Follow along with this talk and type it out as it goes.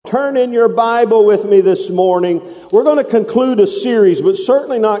turn in your Bible with me this morning. We're going to conclude a series, but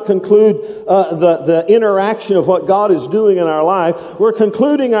certainly not conclude the interaction of what God is doing in our life. We're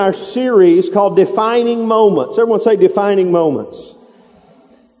concluding our series called Defining Moments. Everyone say Defining Moments.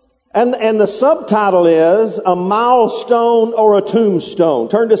 And the subtitle is A Milestone or a Tombstone.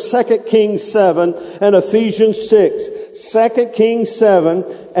 Turn to 2 Kings 7 and Ephesians 6. 2 Kings 7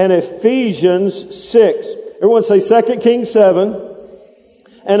 and Ephesians 6. Everyone say 2 Kings 7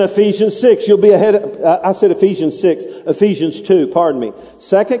 and Ephesians 6. You'll be ahead I said Ephesians 6. Ephesians 2, pardon me.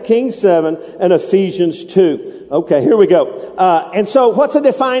 2 Kings 7 and Ephesians 2. Okay, here we go. And so what's a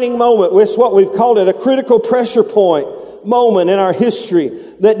defining moment? It's what we've called it, a critical pressure point moment in our history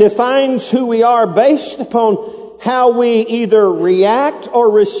that defines who we are based upon how we either react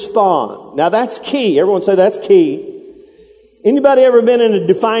or respond. Now that's key. Everyone say that's key. Anybody ever been in a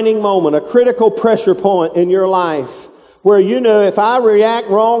defining moment, a critical pressure point in your life where you know if I react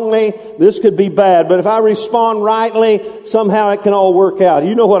wrongly, this could be bad, but if I respond rightly, somehow it can all work out.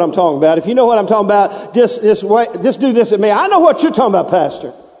 You know what I'm talking about. If you know what I'm talking about, just do this at me. I know what you're talking about,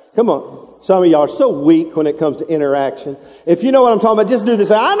 Pastor. Come on. Some of y'all are so weak when it comes to interaction. If you know what I'm talking about, just do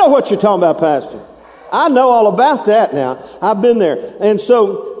this. I know what you're talking about, Pastor. I know all about that now. I've been there. And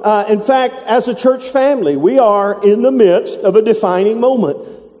so, in fact, as a church family, we are in the midst of a defining moment.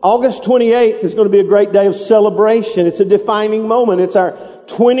 August 28th is going to be a great day of celebration. It's a defining moment. It's our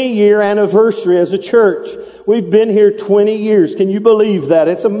 20-year anniversary as a church. We've been here 20 years. Can you believe that?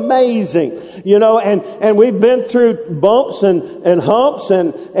 It's amazing. You know, and we've been through bumps and humps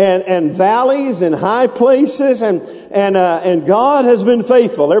and valleys and high places and God has been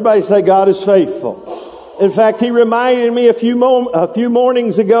faithful. Everybody say God is faithful. In fact, He reminded me a few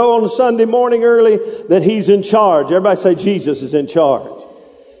mornings ago on a Sunday morning early that He's in charge. Everybody say Jesus is in charge.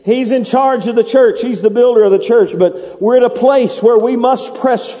 He's in charge of the church. He's the builder of the church. But we're at a place where we must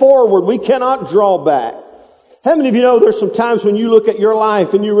press forward. We cannot draw back. How many of you know there's some times when you look at your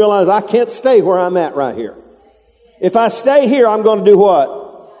life and you realize I can't stay where I'm at right here. If I stay here, I'm going to do what?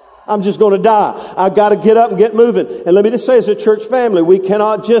 I'm just going to die. I've got to get up and get moving. And let me just say, as a church family, we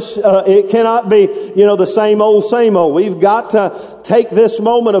cannot just, it cannot be, the same old, same old. We've got to take this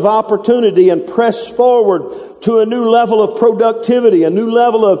moment of opportunity and press forward to a new level of productivity, a new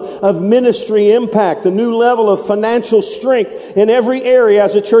level of ministry impact, a new level of financial strength in every area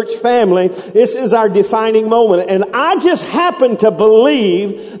as a church family. This is our defining moment. And I just happen to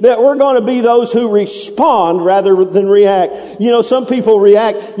believe that we're going to be those who respond rather than react. Some people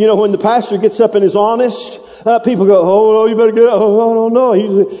react, when the pastor gets up and is honest. People go, oh, you better get, oh, no.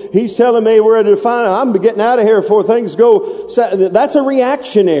 He's telling me we're at a defining, I'm getting out of here before things go. That's a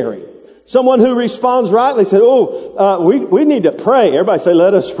reactionary. Someone who responds rightly said, we need to pray. Everybody say,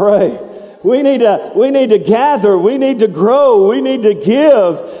 let us pray. We need to gather. We need to grow. We need to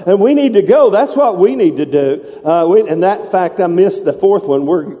give. And we need to go. That's what we need to do. And that fact, I missed the fourth one.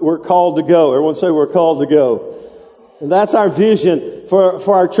 We're called to go. Everyone say we're called to go. And that's our vision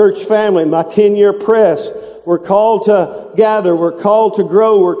for our church family, my 10-year press. We're called to gather. We're called to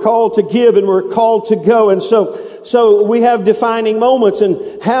grow. We're called to give, and we're called to go. And so we have defining moments,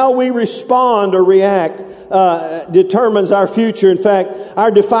 and how we respond or react determines our future. In fact,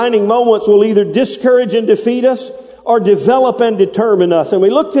 our defining moments will either discourage and defeat us or develop and determine us. And we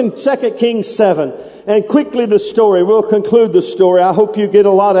looked in 2 Kings 7. And quickly the story, we'll conclude the story. I hope you get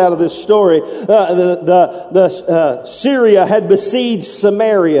a lot out of this story. Syria had besieged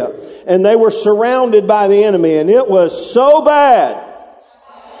Samaria, and they were surrounded by the enemy, and it was so bad.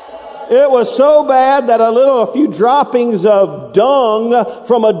 It was so bad that a few droppings of dung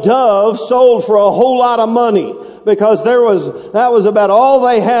from a dove sold for a whole lot of money. Because that was about all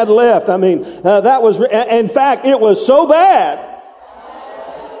they had left. In fact, it was so bad.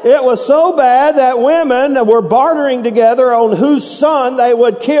 It was so bad that women were bartering together on whose son they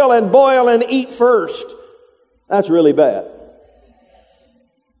would kill and boil and eat first. That's really bad.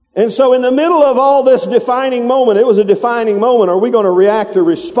 And so in the middle of all this defining moment, it was a defining moment. Are we going to react or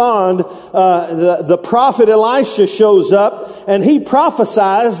respond? The prophet Elisha shows up, and he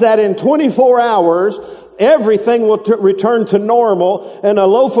prophesies that in 24 hours, everything will return to normal, and a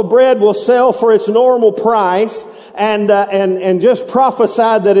loaf of bread will sell for its normal price. And just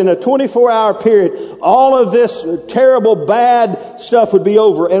prophesied that in a 24-hour period, all of this terrible, bad stuff would be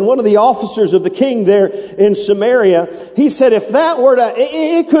over. And one of the officers of the king there in Samaria, he said, if that were to,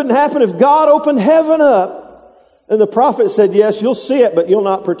 it couldn't happen if God opened heaven up. And the prophet said, yes, you'll see it, but you'll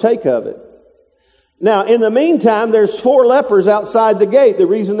not partake of it. Now, in the meantime, there's 4 lepers outside the gate. The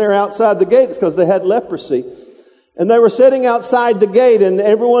reason they're outside the gate is because they had leprosy. And they were sitting outside the gate, and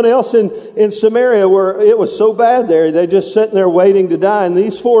everyone else in Samaria it was so bad there. They just sitting there waiting to die. And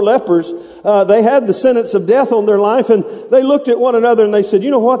these 4 lepers, they had the sentence of death on their life, and they looked at one another and they said,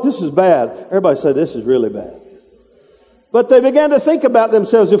 you know what? This is bad. Everybody said, this is really bad. But they began to think about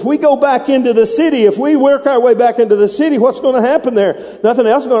themselves. If we go back into the city, if we work our way back into the city, what's going to happen there? Nothing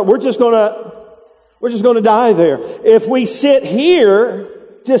else. We're just going to die there. If we sit here,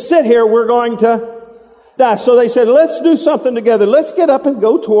 we're going to die. So they said, let's do something together. Let's get up and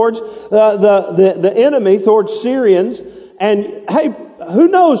go towards the enemy, towards Syrians. And hey, who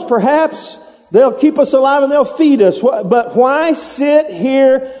knows? Perhaps they'll keep us alive and they'll feed us. But why sit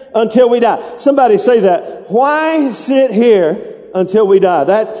here until we die? Somebody say that. Why sit here until we die?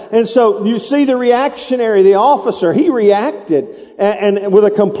 And so you see the reactionary, the officer, he reacted and with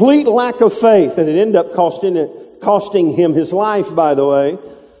a complete lack of faith. And it ended up costing him his life, by the way.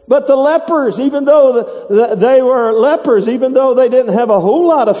 But the lepers, even though they were lepers, even though they didn't have a whole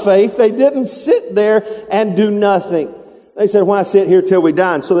lot of faith, they didn't sit there and do nothing. They said, why sit here till we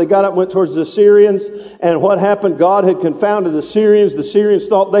die? And so they got up and went towards the Syrians. And what happened? God had confounded the Syrians. The Syrians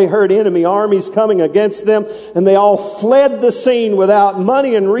thought they heard enemy armies coming against them. And they all fled the scene without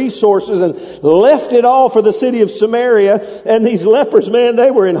money and resources and left it all for the city of Samaria. And these lepers, man,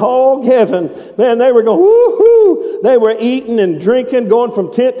 they were in hog heaven. Man, they were going, woo-hoo. They were eating and drinking, going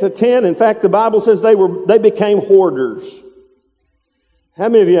from tent to tent. In fact, the Bible says they became hoarders. How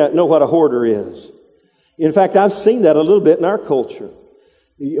many of you know what a hoarder is? In fact, I've seen that a little bit in our culture.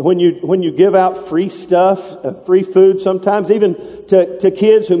 When you give out free stuff, free food, sometimes even to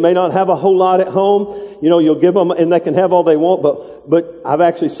kids who may not have a whole lot at home, you'll give them and they can have all they want. But I've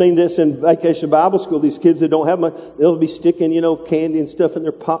actually seen this in Vacation Bible School. These kids that don't have much, they'll be sticking, candy and stuff in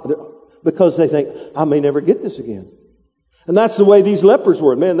their pocket because they think, I may never get this again. And that's the way these lepers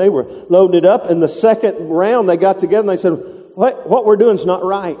were. Man, they were loading it up. And the second round they got together and they said, what we're doing is not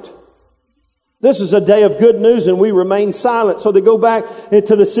right. This is a day of good news, and we remain silent. So they go back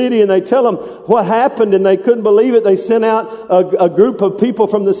into the city and they tell them what happened, and they couldn't believe it. They sent out a group of people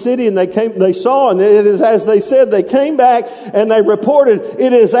from the city, and they saw, and it is as they said. They came back and they reported,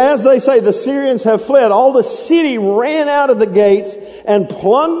 it is as they say, the Syrians have fled. All the city ran out of the gates and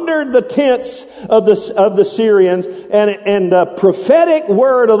plundered the tents of the Syrians. And the prophetic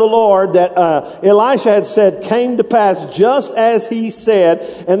word of the Lord that Elisha had said came to pass just as he said.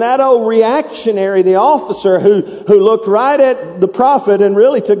 And that old reaction, the officer who looked right at the prophet and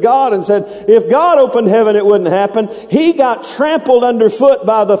really to God and said, if God opened heaven, it wouldn't happen. He got trampled underfoot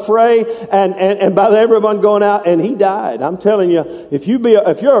by the fray and by everyone going out, and he died. I'm telling you, if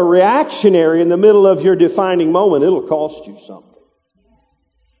you're a reactionary in the middle of your defining moment, it'll cost you something.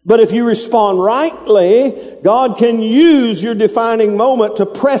 But if you respond rightly, God can use your defining moment to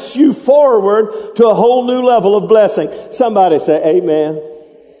press you forward to a whole new level of blessing. Somebody say amen.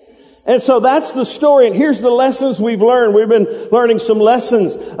 And so that's the story. And here's the lessons we've learned. We've been learning some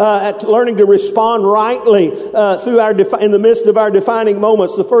lessons at learning to respond rightly in the midst of our defining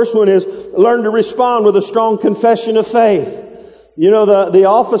moments. The first one is learn to respond with a strong confession of faith. The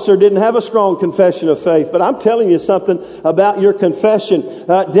officer didn't have a strong confession of faith, but I'm telling you something about your confession.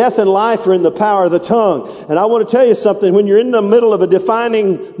 Death and life are in the power of the tongue. And I want to tell you something. When you're in the middle of a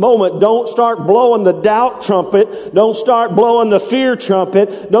defining moment, don't start blowing the doubt trumpet. Don't start blowing the fear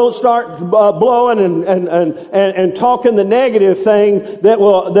trumpet. Don't start blowing and talking the negative thing that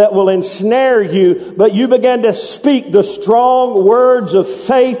will ensnare you. But you begin to speak the strong words of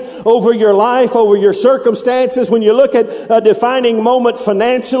faith over your life, over your circumstances. When you look at a defining moment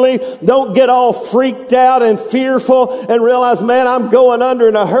financially, don't get all freaked out and fearful and realize, man, I'm going under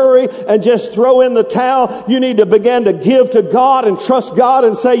in a hurry, and just throw in the towel. You need to begin to give to God and trust God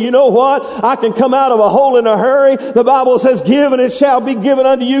and say, you know what? I can come out of a hole in a hurry. The Bible says, give and it shall be given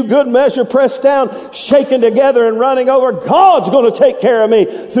unto you, good measure, pressed down, shaken together and running over. God's going to take care of me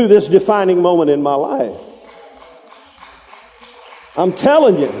through this defining moment in my life. I'm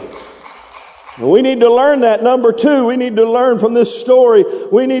telling you. We need to learn that. Number two, we need to learn from this story.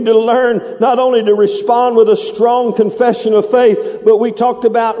 We need to learn not only to respond with a strong confession of faith, but we talked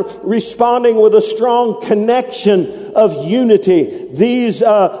about responding with a strong connection of unity. These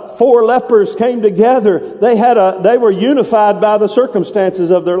 4 lepers came together. They were unified by the circumstances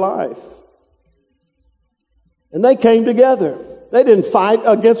of their life. And they came together. They didn't fight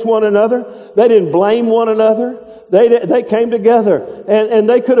against one another. They didn't blame one another. They came together. And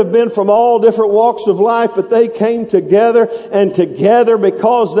they could have been from all different walks of life, but they came together. And together,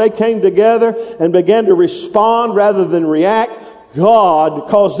 because they came together and began to respond rather than react, God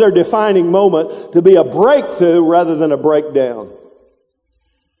caused their defining moment to be a breakthrough rather than a breakdown.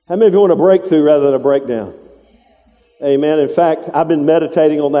 How many of you want a breakthrough rather than a breakdown? Amen. In fact, I've been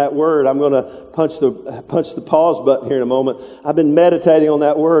meditating on that word. I'm going to punch the pause button here in a moment. I've been meditating on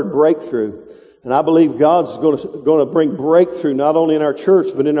that word, breakthrough. And I believe God's going to bring breakthrough not only in our church,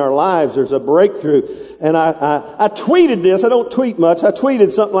 but in our lives. There's a breakthrough. And I tweeted this. I don't tweet much. I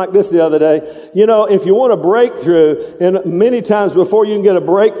tweeted something like this the other day. You know, if you want a breakthrough, and many times before you can get a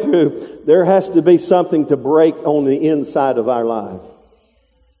breakthrough, there has to be something to break on the inside of our life.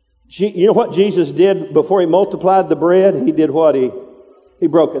 You know what Jesus did before He multiplied the bread? He did what? He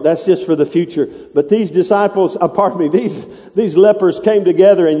broke it. That's just for the future. But these disciples, these lepers came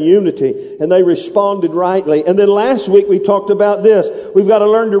together in unity and they responded rightly. And then last week we talked about this. We've got to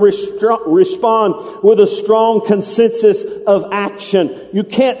learn to respond with a strong consensus of action. You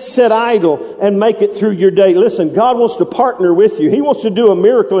can't sit idle and make it through your day. Listen, God wants to partner with you. He wants to do a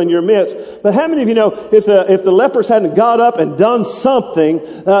miracle in your midst. But how many of you know if the lepers hadn't got up and done something,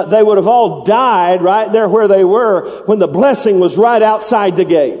 they would have all died right there where they were when the blessing was right outside the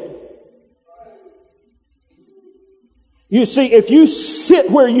gate. You see, if you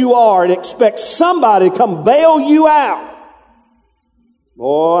sit where you are and expect somebody to come bail you out,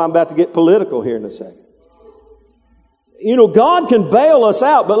 boy, I'm about to get political here in a second. You know, God can bail us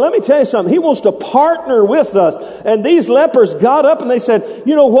out, but let me tell you something. He wants to partner with us. And these lepers got up and they said,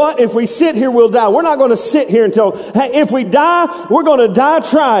 you know what? If we sit here, we'll die. We're not going to sit here until, hey, if we die, we're going to die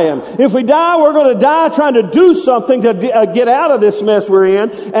trying. If we die, we're going to die trying to do something to get out of this mess we're in.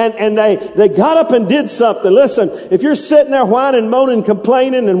 And they got up and did something. Listen, if you're sitting there whining, moaning,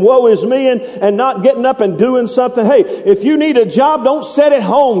 complaining, and woe is me, and not getting up and doing something, hey, if you need a job, don't sit at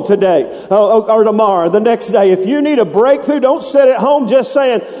home today or tomorrow, the next day. If you need a breakthrough, don't sit at home just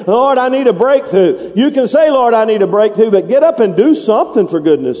saying, Lord, I need a breakthrough. You can say, Lord, I need a breakthrough, but get up and do something for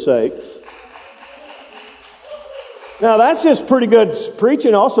goodness sake. Now that's just pretty good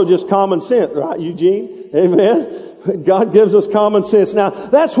preaching, also just common sense, right, Eugene? Amen. God gives us common sense. Now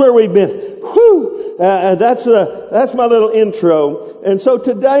that's where we've been. Whew. That's my little intro. And so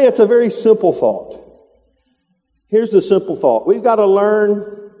today it's a very simple thought. Here's the simple thought. We've got to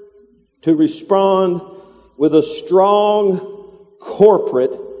learn to respond with a strong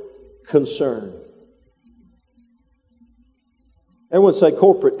corporate concern. Everyone say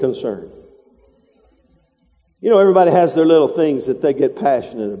corporate concern. You know, everybody has their little things that they get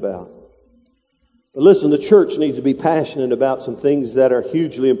passionate about. But listen, the church needs to be passionate about some things that are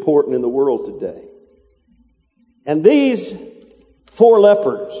hugely important in the world today. And these 4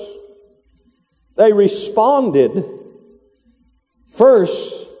 lepers, they responded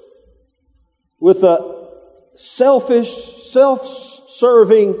first with a selfish,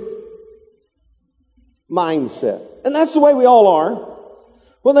 self-serving mindset. And that's the way we all are.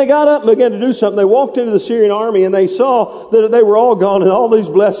 When they got up and began to do something, they walked into the Syrian army and they saw that they were all gone and all these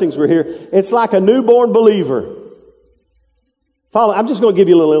blessings were here. It's like a newborn believer. Follow, I'm just going to give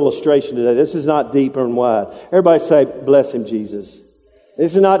you a little illustration today. This is not deep and wide. Everybody say, bless him, Jesus.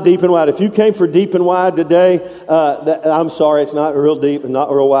 This is not deep and wide. If you came for deep and wide today, I'm sorry, it's not real deep and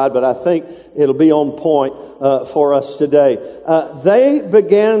not real wide, but I think it'll be on point for us today. They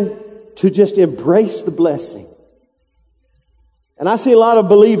began to just embrace the blessing. And I see a lot of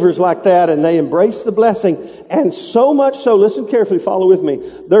believers like that, and they embrace the blessing. And so much so, listen carefully, follow with me.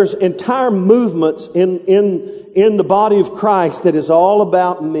 There's entire movements in the body of Christ that is all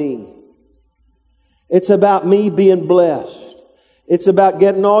about me. It's about me being blessed. It's about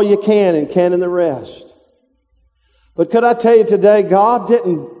getting all you can and canning the rest. But could I tell you today, God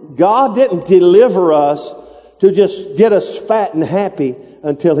didn't deliver us to just get us fat and happy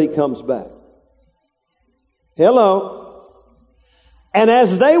until He comes back. Hello. And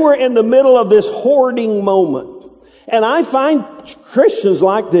as they were in the middle of this hoarding moment, and I find Christians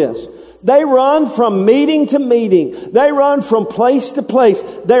like this, they run from meeting to meeting. They run from place to place.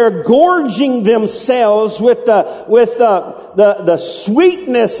 They're gorging themselves with the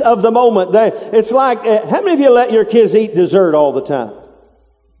sweetness of the moment. It's like, how many of you let your kids eat dessert all the time?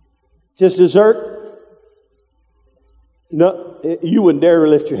 Just dessert? No, you wouldn't dare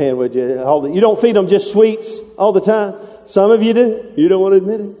lift your hand, would you? You don't feed them just sweets all the time? Some of you do. You don't want to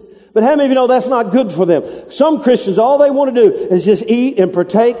admit it. But how many of you know that's not good for them? Some Christians, all they want to do is just eat and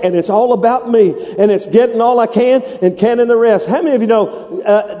partake, and it's all about me. And it's getting all I can and canning the rest. How many of you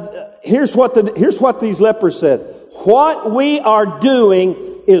know, here's what these lepers said. What we are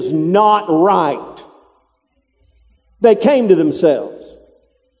doing is not right. They came to themselves.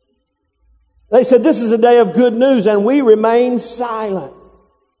 They said, this is a day of good news, and we remain silent.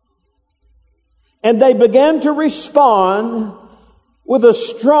 And they began to respond with a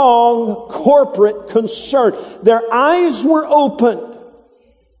strong corporate concern. Their eyes were opened.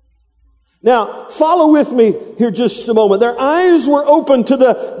 Now, follow with me here just a moment. Their eyes were open to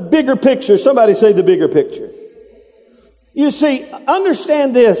the bigger picture. Somebody say the bigger picture. You see,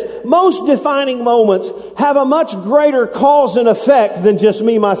 understand this. Most defining moments have a much greater cause and effect than just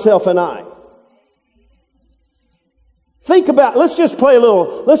me, myself, and I. Think about, let's just play,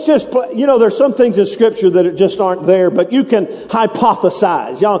 there's some things in Scripture that just aren't there, but you can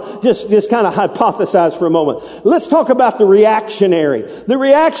hypothesize. Y'all just kind of hypothesize for a moment. Let's talk about the reactionary. The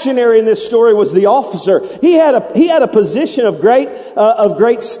reactionary in this story was the officer. He had a position of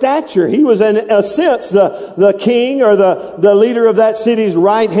great stature. He was in a sense the king or the leader of that city's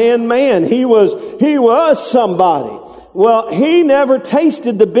right-hand man. He was somebody. Well, he never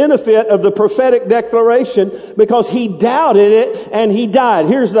tasted the benefit of the prophetic declaration because he doubted it and he died.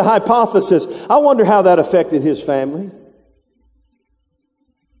 Here's the hypothesis. I wonder how that affected his family.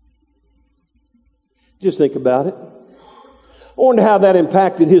 Just think about it. I wonder how that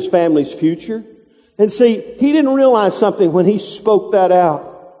impacted his family's future. And see, he didn't realize something when he spoke that out.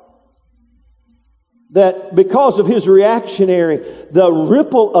 That because of his reactionary, the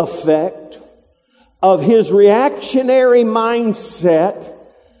ripple effect of his reactionary mindset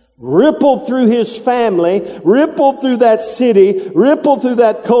rippled through his family, rippled through that city, rippled through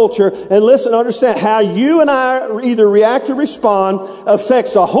that culture. And listen, understand how you and I either react or respond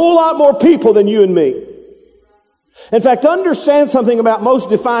affects a whole lot more people than you and me. In fact, understand something about most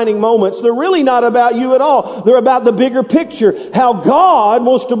defining moments. They're really not about you at all. They're about the bigger picture. How God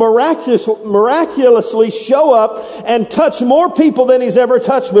wants to miraculously show up and touch more people than He's ever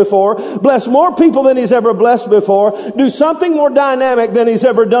touched before, bless more people than He's ever blessed before, do something more dynamic than He's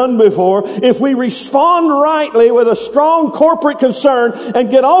ever done before. If we respond rightly with a strong corporate concern and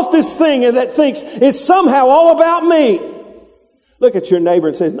get off this thing that thinks it's somehow all about me. Look at your neighbor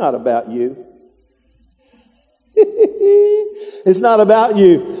and say, it's not about you. It's not about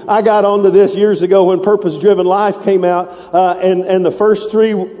you. I got onto this years ago when Purpose Driven Life came out, and the first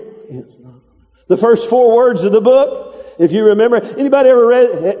 4 words of the book, if you remember, anybody ever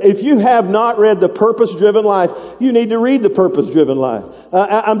read, if you have not read The Purpose Driven Life, you need to read The Purpose Driven Life.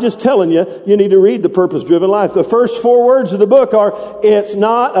 I'm just telling you, you need to read The Purpose Driven Life. The first 4 words of the book are, it's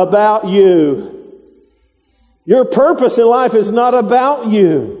not about you. Your purpose in life is not about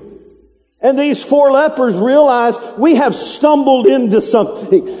you. And these 4 lepers realized we have stumbled into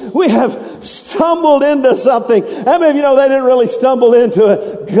something. We have stumbled into something. How many of you know they didn't really stumble into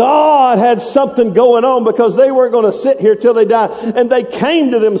it? God had something going on because they weren't going to sit here till they died. And they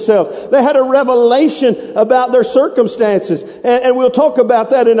came to themselves. They had a revelation about their circumstances. And we'll talk about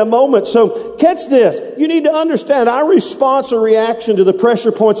that in a moment. So catch this. You need to understand our response or reaction to the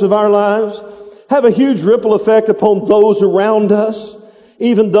pressure points of our lives have a huge ripple effect upon those around us.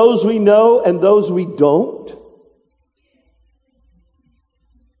 Even those we know and those we don't.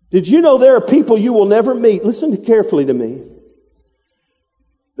 Did you know there are people you will never meet? Listen carefully to me.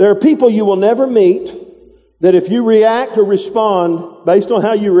 There are people you will never meet that if you react or respond based on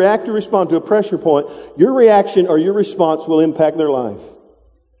how you react or respond to a pressure point, your reaction or your response will impact their life.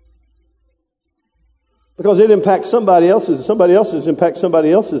 Because it impacts somebody else's, and somebody else's impacts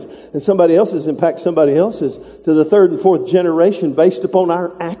somebody else's, and somebody else's impacts somebody else's to the 3rd and 4th generation based upon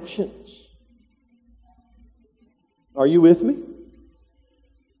our actions. Are you with me?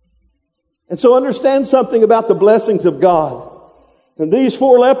 And so understand something about the blessings of God. And these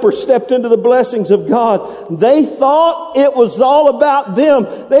 4 lepers stepped into the blessings of God. They thought it was all about them.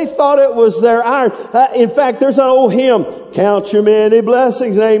 They thought it was their iron. In fact, there's an old hymn, count your many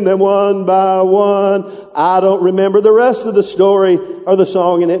blessings, name them one by one. I don't remember the rest of the story or the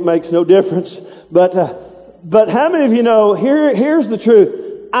song, and it makes no difference. But how many of you know, here's the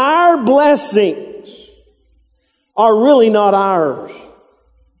truth. Our blessings are really not ours.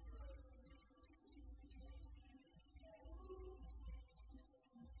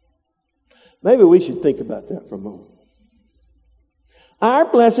 Maybe we should think about that for a moment. Our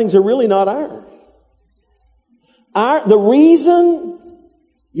blessings are really not ours. The reason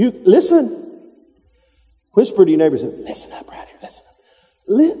you listen, whisper to your neighbors, listen up right here, listen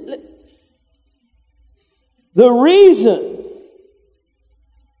up. The reason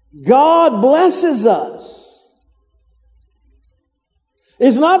God blesses us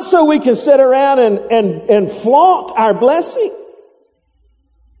is not so we can sit around and flaunt our blessing.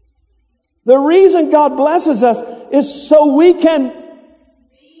 The reason God blesses us is so we can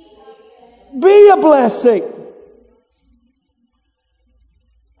be a blessing.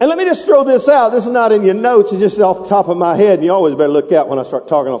 And let me just throw this out. This is not in your notes. It's just off the top of my head. And you always better look out when I start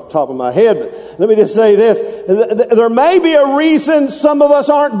talking off the top of my head. But let me just say this. There may be a reason some of us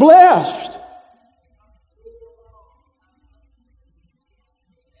aren't blessed.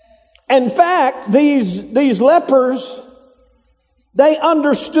 In fact, these lepers, they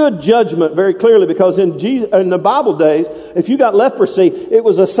understood judgment very clearly, because in the Bible days, if you got leprosy, it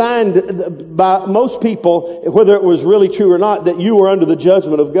was assigned by most people, whether it was really true or not, that you were under the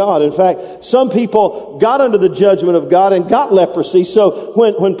judgment of God. In fact, some people got under the judgment of God and got leprosy. So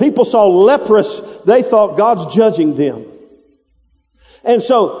when people saw leprous, they thought God's judging them. And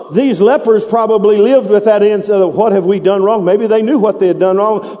so these lepers probably lived with that answer of what have we done wrong? Maybe they knew what they had done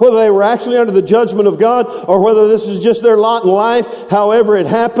wrong, whether they were actually under the judgment of God or whether this is just their lot in life. However it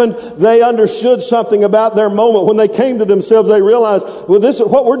happened, they understood something about their moment. When they came to themselves, they realized, well, this is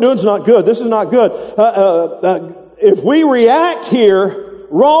what we're doing is not good. This is not good. If we react here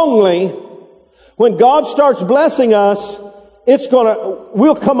wrongly, when God starts blessing us,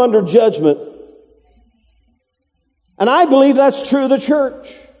 we'll come under judgment. And I believe that's true of the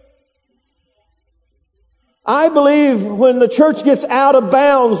church. I believe when the church gets out of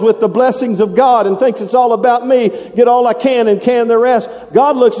bounds with the blessings of God and thinks it's all about me, get all I can and can the rest,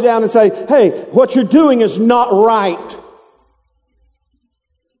 God looks down and says, hey, what you're doing is not right.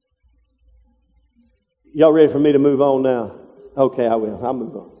 Y'all ready for me to move on now? Okay, I will. I'll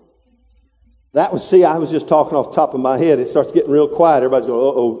move on. I was just talking off the top of my head. It starts getting real quiet. Everybody's going,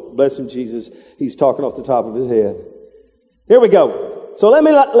 uh-oh, bless him, Jesus. He's talking off the top of his head. Here we go. So let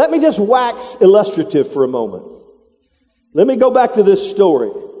me just wax illustrative for a moment. Let me go back to this story.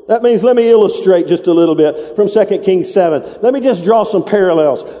 That means let me illustrate just a little bit from 2 Kings 7. Let me just draw some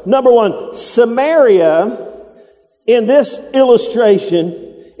parallels. Number one, Samaria in this illustration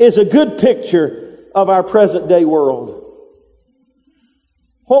is a good picture of our present day world.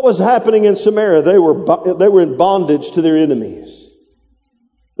 What was happening in Samaria? They were in bondage to their enemies.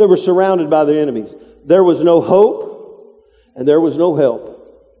 They were surrounded by their enemies. There was no hope. And there was no help.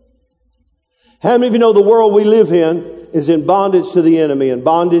 How many of you know the world we live in is in bondage to the enemy and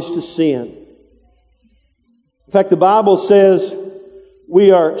bondage to sin? In fact, the Bible says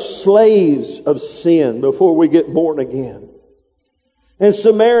we are slaves of sin before we get born again. And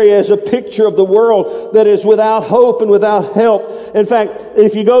Samaria is a picture of the world that is without hope and without help. In fact,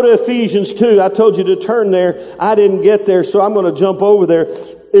 if you go to Ephesians 2, I told you to turn there. I didn't get there, so I'm going to jump over there.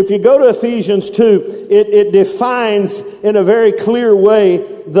 If you go to Ephesians 2, it defines in a very clear way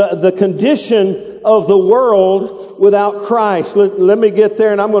the condition of the world without Christ. Let me get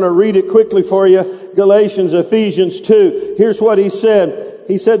there, and I'm going to read it quickly for you. Ephesians 2. Here's what he said.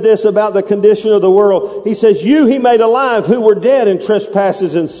 He said this about the condition of the world. He says, you he made alive who were dead in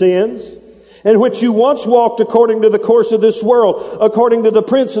trespasses and sins, in which you once walked according to the course of this world, according to the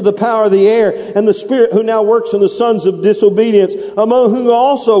prince of the power of the air, and the spirit who now works in the sons of disobedience, among whom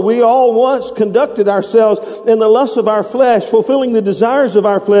also we all once conducted ourselves in the lusts of our flesh, fulfilling the desires of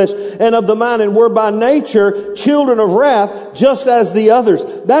our flesh and of the mind, and were by nature children of wrath, just as the others.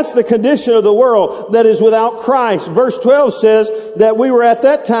 That's the condition of the world that is without Christ. Verse 12 says that we were at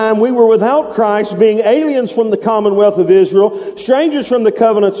that time, we were without Christ, being aliens from the commonwealth of Israel, strangers from the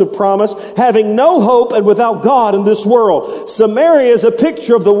covenants of promise, having no hope and without God in this world. Samaria is a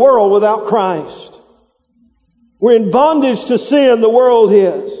picture of the world without Christ. We're in bondage to sin, the world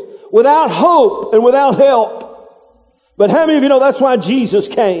is. Without hope and without help. But how many of you know that's why Jesus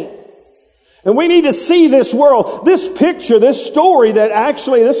came? And we need to see this world, this picture, this story that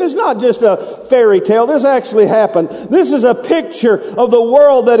actually, this is not just a fairy tale. This actually happened. This is a picture of the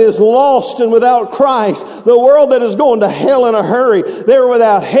world that is lost and without Christ. The world that is going to hell in a hurry. They're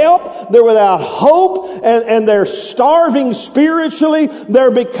without help. They're without hope. And they're starving spiritually.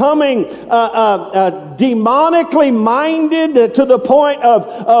 They're becoming demonically minded to the point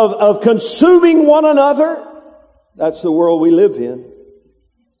of consuming one another. That's the world we live in.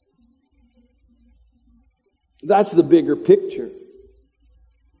 That's the bigger picture.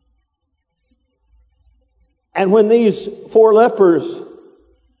 And when these 4 lepers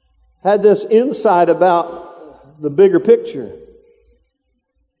had this insight about the bigger picture,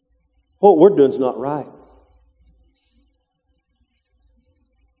 what we're doing is not right.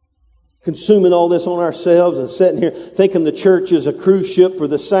 Consuming all this on ourselves and sitting here thinking the church is a cruise ship for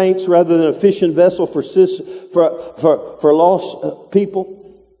the saints rather than a fishing vessel for lost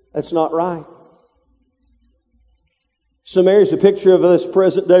people. That's not right. Samaria is a picture of this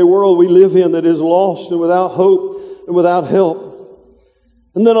present day world we live in that is lost and without hope and without help.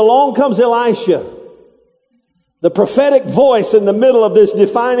 And then along comes Elisha. The prophetic voice in the middle of this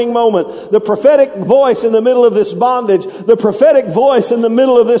defining moment. The prophetic voice in the middle of this bondage. The prophetic voice in the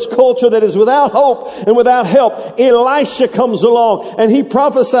middle of this culture that is without hope and without help. Elisha comes along and he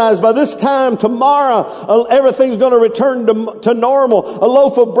prophesies by this time tomorrow everything's going to return to normal. A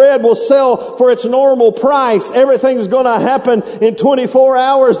loaf of bread will sell for its normal price. Everything's going to happen in 24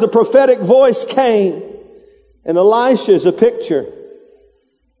 hours. The prophetic voice came. And Elisha is a picture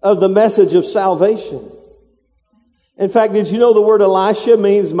of the message of salvation. In fact, did you know the word Elisha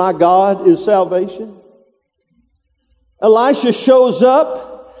means my God is salvation? Elisha shows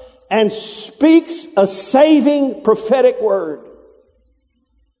up and speaks a saving prophetic word.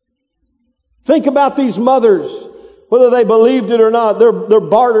 Think about these mothers, whether they believed it or not. They're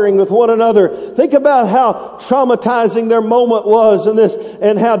bartering with one another. Think about how traumatizing their moment was in this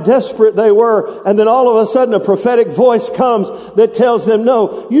and how desperate they were. And then all of a sudden a prophetic voice comes that tells them,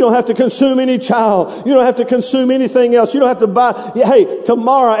 no, you don't have to consume any child. You don't have to consume anything else. You don't have to buy. Hey,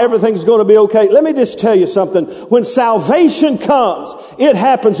 tomorrow everything's going to be okay. Let me just tell you something. When salvation comes, it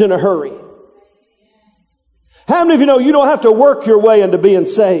happens in a hurry. How many of you know you don't have to work your way into being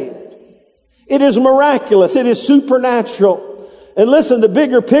saved? It is miraculous. It is supernatural. And listen, the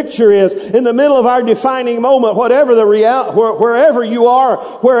bigger picture is in the middle of our defining moment, whatever the reality, wherever you are,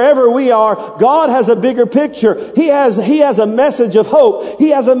 wherever we are, God has a bigger picture. He has a message of hope. He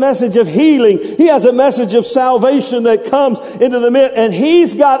has a message of healing. He has a message of salvation that comes into the midst. And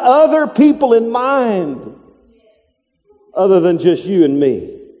He's got other people in mind other than just you and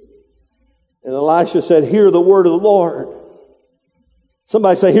me. And Elisha said, hear the word of the Lord.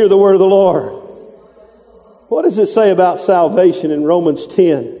 Somebody say, hear the word of the Lord. What does it say about salvation in Romans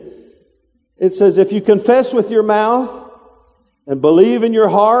 10? It says, if you confess with your mouth and believe in your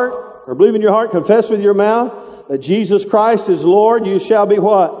heart, confess with your mouth that Jesus Christ is Lord, you shall be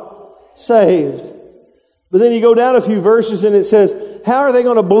what? Saved. But then you go down a few verses and it says, how are they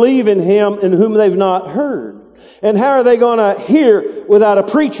going to believe in Him in whom they've not heard? And how are they going to hear without a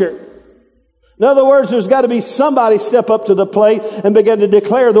preacher? In other words, there's got to be somebody step up to the plate and begin to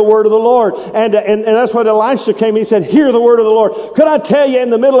declare the word of the Lord. And that's what Elisha came. He said, hear the word of the Lord. Could I tell you, in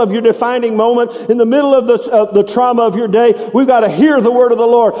the middle of your defining moment, in the middle of the trauma of your day, we've got to hear the word of the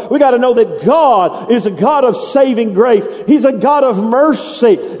Lord. We've got to know that God is a God of saving grace. He's a God of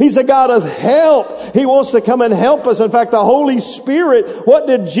mercy. He's a God of help. He wants to come and help us. In fact, the Holy Spirit, what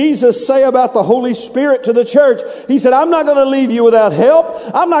did Jesus say about the Holy Spirit to the church? He said, I'm not going to leave you without help.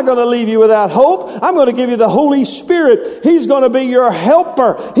 I'm not going to leave you without hope. I'm going to give you the Holy Spirit. He's going to be your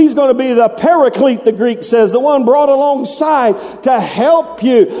helper. He's going to be the paraclete, the Greek says, the one brought alongside to help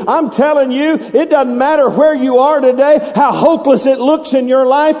you. I'm telling you, it doesn't matter where you are today, how hopeless it looks in your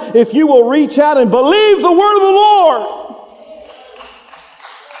life, if you will reach out and believe the word of the Lord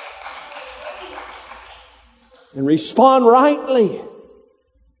and respond rightly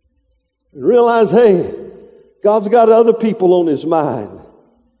and realize, hey, God's got other people on His mind.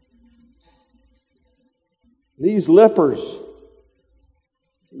 These lepers,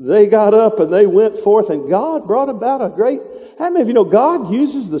 they got up and they went forth and God brought about a great... How many of you know God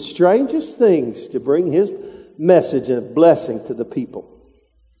uses the strangest things to bring His message and blessing to the people?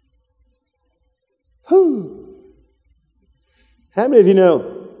 Whew. How many of you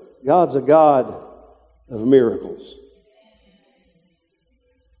know God's a God of miracles?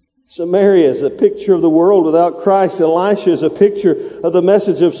 Samaria is a picture of the world without Christ. Elisha is a picture of the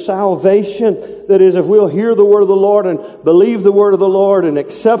message of salvation. That is, if we'll hear the word of the Lord and believe the word of the Lord and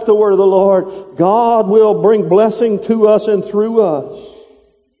accept the word of the Lord, God will bring blessing to us and through us.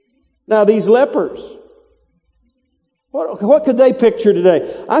 Now, these lepers, what could they picture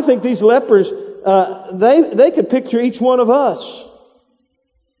today? I think these lepers, they could picture each one of us.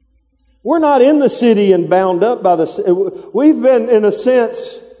 We're not in the city and bound up by we've been, in a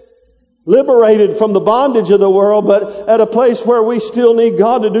sense, liberated from the bondage of the world, but at a place where we still need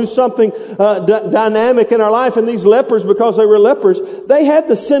God to do something dynamic in our life. And these lepers, because they were lepers, they had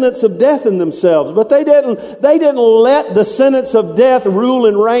the sentence of death in themselves, but they didn't let the sentence of death rule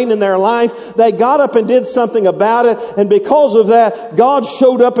and reign in their life. They got up and did something about it, and because of that, God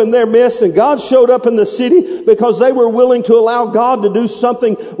showed up in their midst, and God showed up in the city because they were willing to allow God to do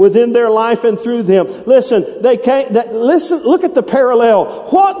something within their life and through them. Listen, look at the parallel.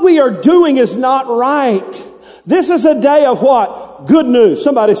 What we are doing is not right. This is a day of what? Good news.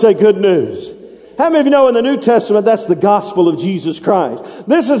 Somebody say good news. How many of you know in the New Testament that's the gospel of Jesus Christ?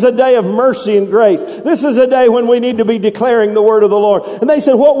 This is a day of mercy and grace. This is a day when we need to be declaring the word of the Lord. And they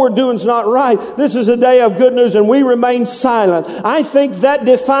said, what we're doing is not right. This is a day of good news, and we remain silent. I think that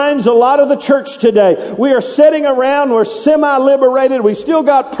defines a lot of the church today. We are sitting around, we're semi-liberated, we still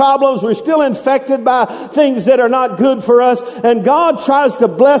got problems, we're still infected by things that are not good for us, and God tries to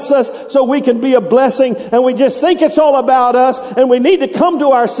bless us so we can be a blessing, and we just think it's all about us, and we need to come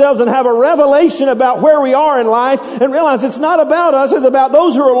to ourselves and have a revelation about where we are in life and realize it's not about us, it's about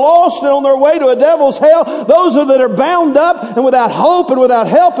those who are lost and on their way to a devil's hell, those that are bound up and without hope and without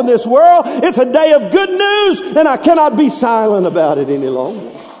help in this world. It's a day of good news, and I cannot be silent about it any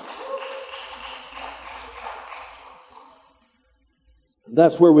longer.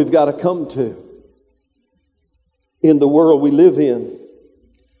 That's where we've got to come to in the world we live in.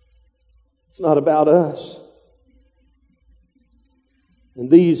 It's not about us. And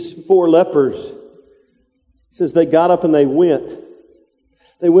these 4 lepers, it says they got up and they went.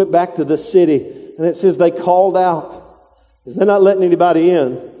 They went back to the city, and it says they called out. Because they're not letting anybody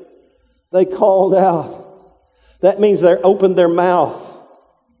in. They called out. That means they opened their mouth.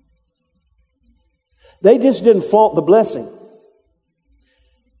 They just didn't flaunt the blessing.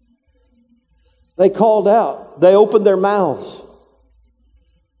 They called out. They opened their mouths.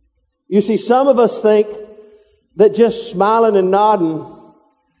 You see, some of us think that just smiling and nodding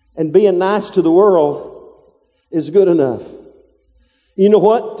and being nice to the world is good enough. You know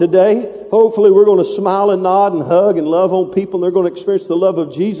what? Today, hopefully we're going to smile and nod and hug and love on people, and they're going to experience the love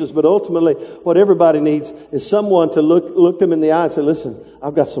of Jesus. But ultimately, what everybody needs is someone to look them in the eye and say, listen,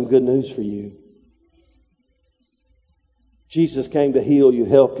 I've got some good news for you. Jesus came to heal you,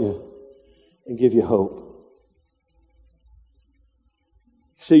 help you, and give you hope.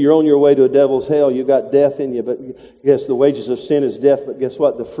 See, you're on your way to a devil's hell. You got death in you, but yes, the wages of sin is death. But guess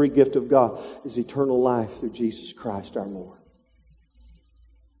what? The free gift of God is eternal life through Jesus Christ our Lord.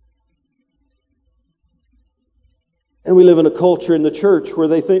 And we live in a culture in the church where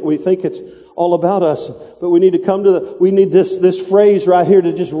we think it's all about us. But we need to come to we need this phrase right here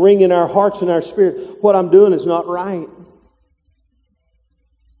to just ring in our hearts and our spirit. What I'm doing is not right.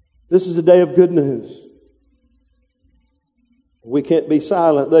 This is a day of good news. We can't be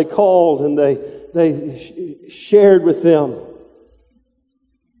silent. They called and they shared with them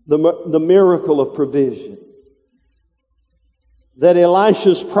the miracle of provision. That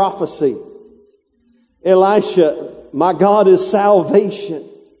Elisha's prophecy, Elisha, my God is salvation,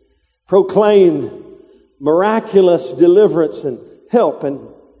 proclaimed miraculous deliverance and help and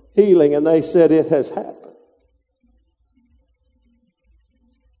healing. And they said, it has happened.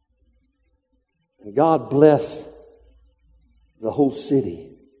 And God blessed the whole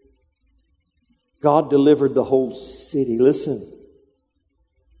city. God delivered the whole city. Listen.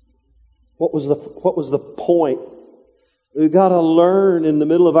 What was the point? We've got to learn in the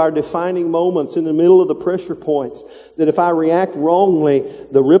middle of our defining moments, in the middle of the pressure points, that if I react wrongly,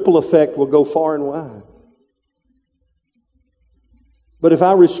 the ripple effect will go far and wide. But if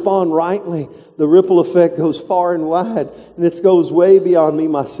I respond rightly, the ripple effect goes far and wide, and it goes way beyond me,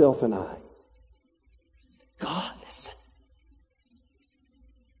 myself, and I. God, listen.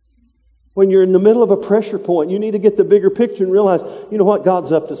 When you're in the middle of a pressure point, you need to get the bigger picture and realize, you know what?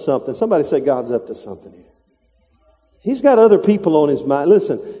 God's up to something. Somebody say God's up to something here. He's got other people on His mind.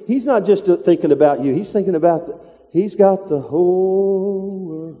 Listen, He's not just thinking about you. He's thinking about He's got the whole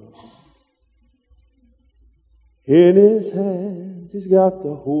world in His hands. He's got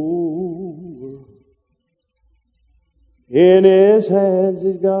the whole world in His hands.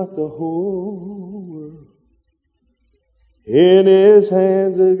 He's got the whole world in His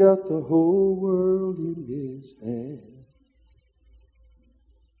hands. He's got the whole world in His hands.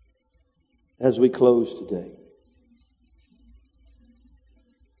 As we close today,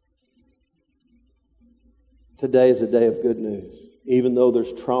 today is a day of good news, even though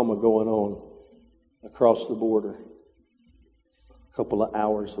there's trauma going on across the border, a couple of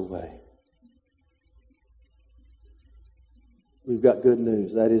hours away. We've got good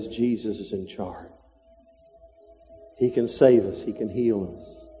news. That is, Jesus is in charge. He can save us. He can heal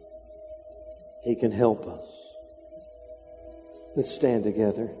us. He can help us. Let's stand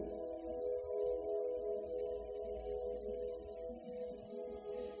together.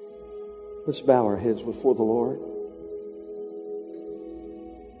 Let's bow our heads before the Lord.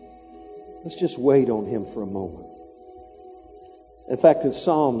 Let's just wait on Him for a moment. In fact, in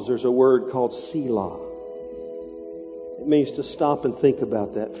Psalms, there's a word called Selah. It means to stop and think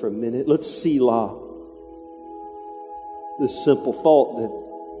about that for a minute. Let's Selah. This simple thought that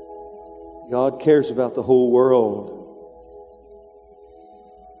God cares about the whole world.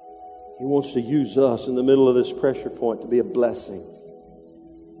 He wants to use us in the middle of this pressure point to be a blessing.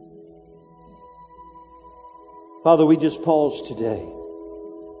 Father, we just pause today.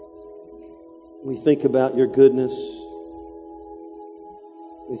 We think about your goodness.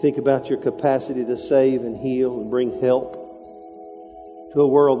 We think about your capacity to save and heal and bring help to a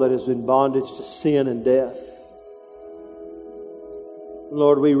world that is in bondage to sin and death.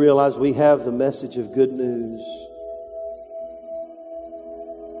 Lord, we realize we have the message of good news.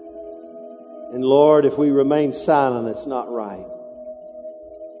 And Lord, if we remain silent, it's not right.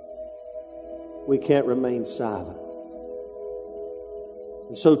 We can't remain silent.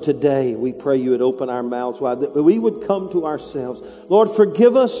 And so today, we pray you would open our mouths wide, that we would come to ourselves. Lord,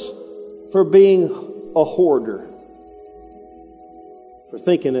 forgive us for being a hoarder, for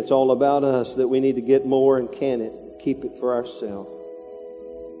thinking it's all about us, that we need to get more and can it, keep it for ourselves.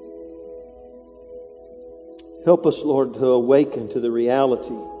 Help us, Lord, to awaken to the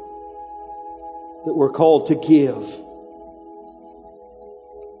reality that we're called to give.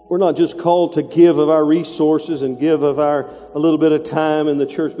 We're not just called to give of our resources and give of a little bit of time in the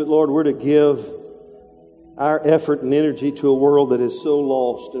church, but Lord, we're to give our effort and energy to a world that is so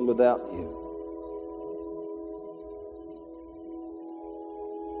lost and without you.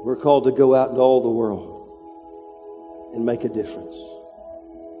 We're called to go out into all the world and make a difference.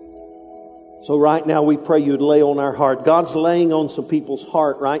 So right now we pray you would lay on our heart. God's laying on some people's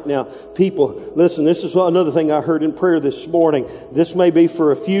heart right now. People, listen, this is another thing I heard in prayer this morning. This may be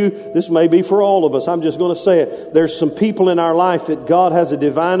for a few. This may be for all of us. I'm just going to say it. There's some people in our life that God has a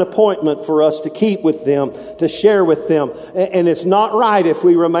divine appointment for us to keep with them, to share with them. And it's not right if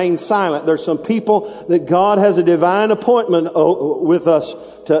we remain silent. There's some people that God has a divine appointment with us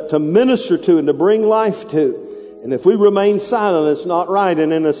to minister to and to bring life to. And if we remain silent, it's not right.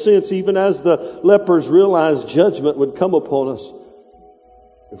 And in a sense, even as the lepers realized judgment would come upon us,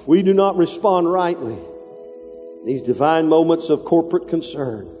 if we do not respond rightly, these divine moments of corporate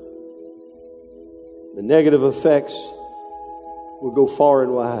concern, the negative effects will go far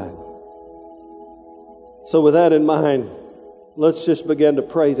and wide. So with that in mind, let's just begin to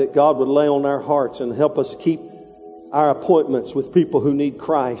pray that God would lay on our hearts and help us keep our appointments with people who need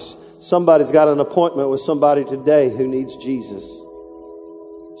Christ. Somebody's got an appointment with somebody today who needs Jesus.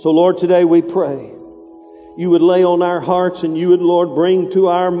 So Lord, today we pray you would lay on our hearts and you would, Lord, bring to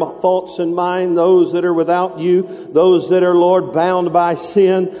our thoughts and mind those that are without you, those that are, Lord, bound by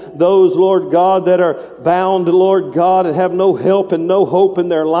sin, those, Lord God, that are bound, Lord God, and have no help and no hope in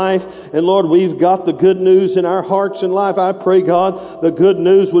their life. And Lord, we've got the good news in our hearts and life. I pray, God, the good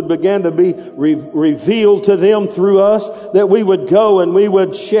news would begin to be revealed to them through us, that we would go and we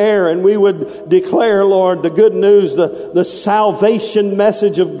would share and we would declare, Lord, the good news, the salvation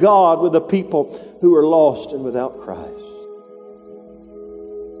message of God with the people who are lost and without Christ.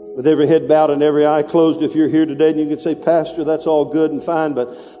 With every head bowed and every eye closed, if you're here today and you can say, Pastor, that's all good and fine,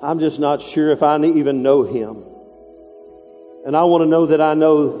 but I'm just not sure if I even know Him. And I want to know that I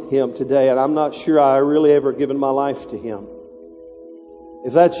know Him today, and I'm not sure I really ever given my life to Him.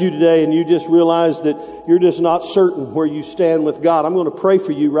 If that's you today and you just realize that you're just not certain where you stand with God, I'm going to pray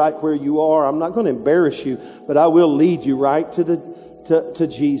for you right where you are. I'm not going to embarrass you, but I will lead you right to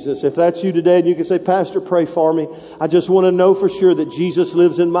Jesus. If that's you today and you can say, Pastor, pray for me. I just want to know for sure that Jesus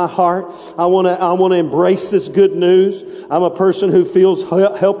lives in my heart. I want to embrace this good news. I'm a person who feels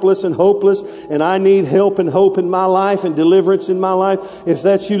helpless and hopeless, and I need help and hope in my life and deliverance in my life. If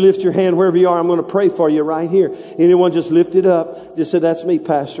that's you, lift your hand wherever you are. I'm going to pray for you right here. Anyone, just lift it up. Just say, that's me,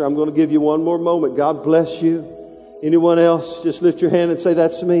 Pastor. I'm going to give you one more moment. God bless you. Anyone else, just lift your hand and say,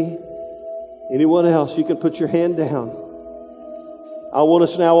 that's me. Anyone else, you can put your hand down. I want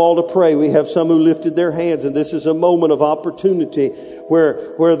us now all to pray. We have some who lifted their hands, and this is a moment of opportunity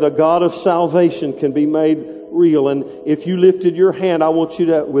where the God of salvation can be made real. And if you lifted your hand, I want you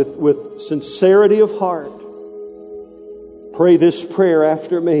to, with sincerity of heart, pray this prayer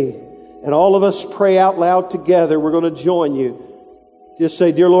after me. And all of us pray out loud together. We're going to join you. Just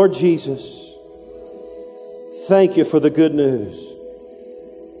say, Dear Lord Jesus, thank you for the good news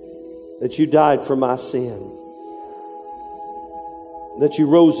that you died for my sin, that you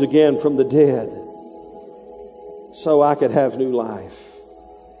rose again from the dead so I could have new life.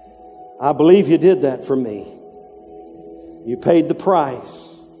 I believe you did that for me. You paid the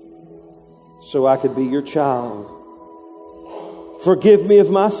price so I could be your child. Forgive me of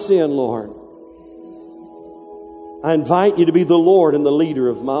my sin, Lord. I invite you to be the Lord and the leader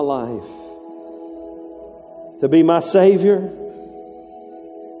of my life, to be my Savior,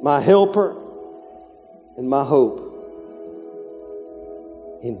 my helper, and my hope.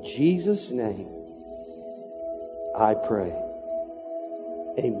 In Jesus' name, I pray.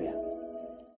 Amen.